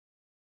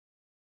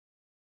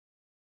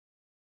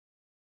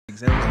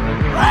It was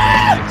literally the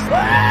next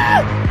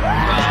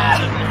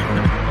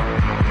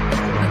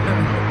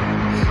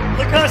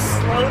Look how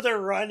slow the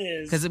run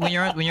is. Because when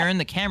you're in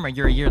the camera,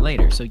 you're a year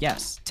later. So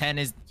yes, 10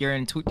 is you're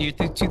in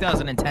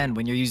 2010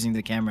 when you're using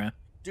the camera.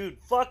 Dude,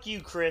 fuck you,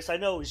 Chris. I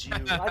know it was you.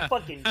 I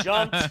fucking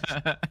jumped.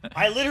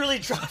 I literally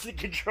dropped the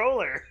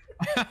controller.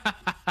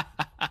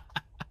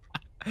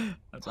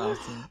 That's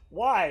awesome.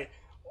 Why?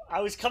 I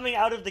was coming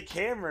out of the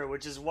camera,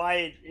 which is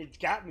why it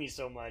got me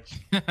so much.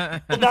 Well,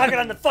 knock it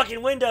on the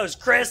fucking windows,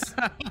 Chris.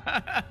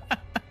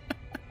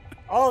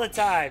 All the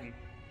time.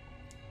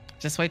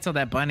 Just wait till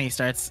that bunny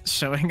starts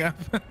showing up.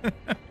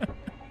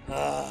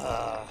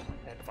 That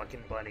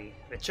fucking bunny.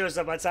 If it shows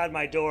up outside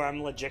my door,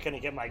 I'm legit gonna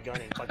get my gun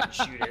and fucking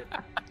shoot it.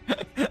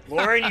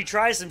 Lauren, you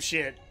try some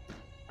shit.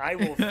 I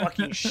will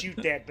fucking shoot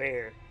that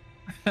bear.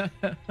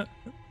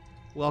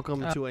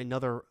 Welcome to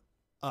another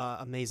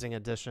amazing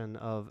edition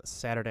of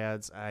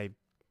Saturdads.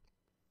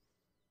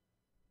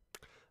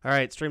 All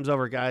right, stream's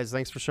over, guys.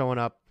 Thanks for showing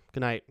up. Good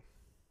night.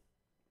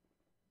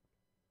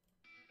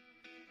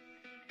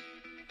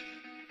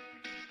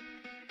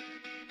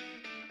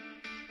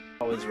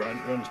 Always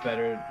runs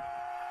better.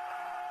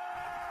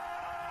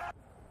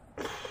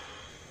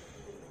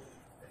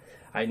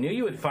 I knew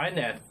you would find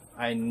that.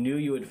 I knew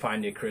you would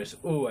find it, Chris.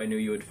 Ooh, I knew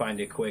you would find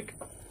it quick.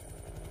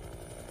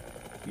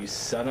 You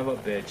son of a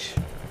bitch.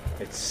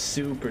 It's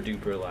super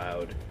duper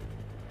loud.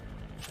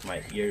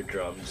 My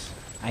eardrums.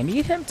 I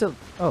need him to.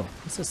 Oh,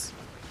 what's this?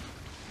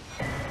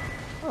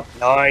 Oh.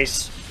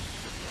 Nice.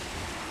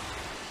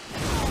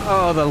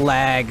 Oh, the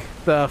lag.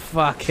 The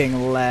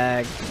fucking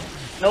lag.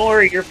 Don't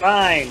worry, you're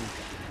fine.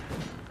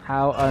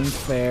 How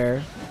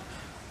unfair.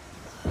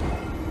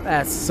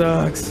 That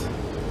sucks.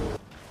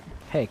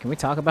 Hey, can we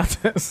talk about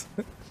this?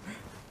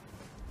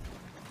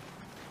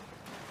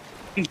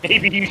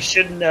 Maybe you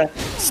shouldn't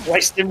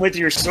sliced him with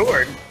your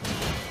sword.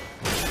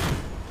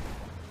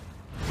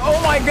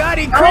 Oh my god,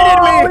 he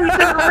critted me! He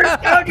just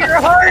ripped out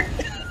your heart!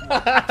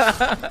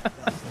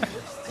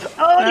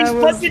 Oh, he's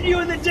punching you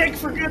in the dick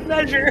for good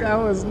measure. That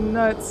was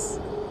nuts.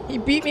 He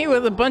beat me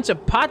with a bunch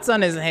of pots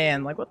on his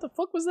hand. Like, what the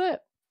fuck was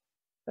that?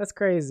 That's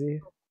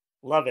crazy.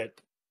 Love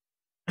it.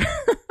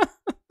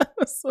 That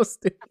was so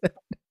stupid.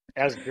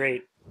 That was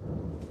great.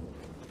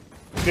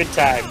 Good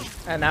time.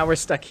 And now we're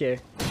stuck here.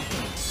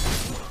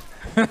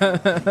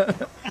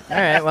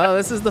 Alright, well,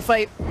 this is the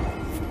fight.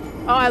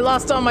 Oh, I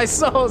lost all my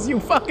souls, you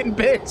fucking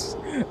bitch.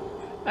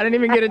 I didn't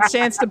even get a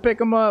chance to pick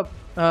them up.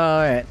 Oh,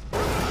 alright.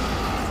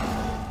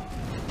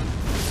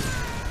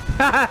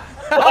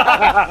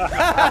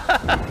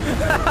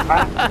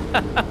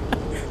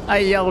 I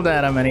yelled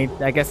at him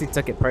and I guess he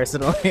took it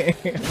personally.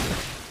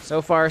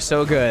 So far,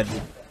 so good.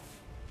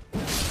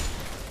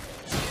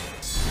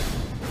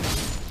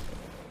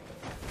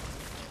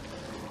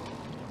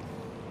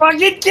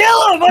 Fucking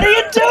kill him! What are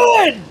you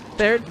doing?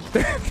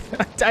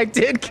 I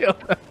did kill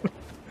him.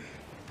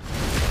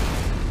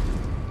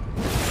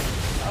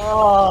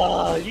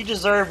 Oh, you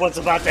deserve what's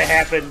about to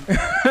happen.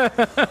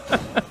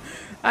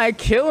 I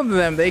killed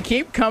them. They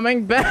keep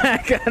coming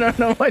back. I don't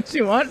know what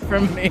you want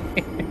from me.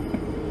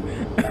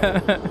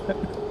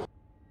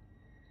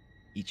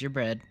 Eat your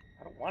bread.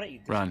 I don't want to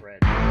eat this Run.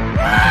 bread.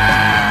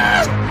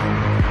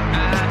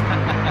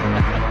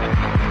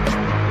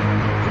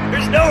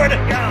 There's nowhere to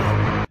go.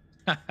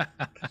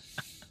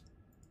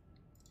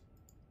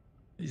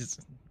 He's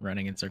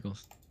running in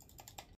circles.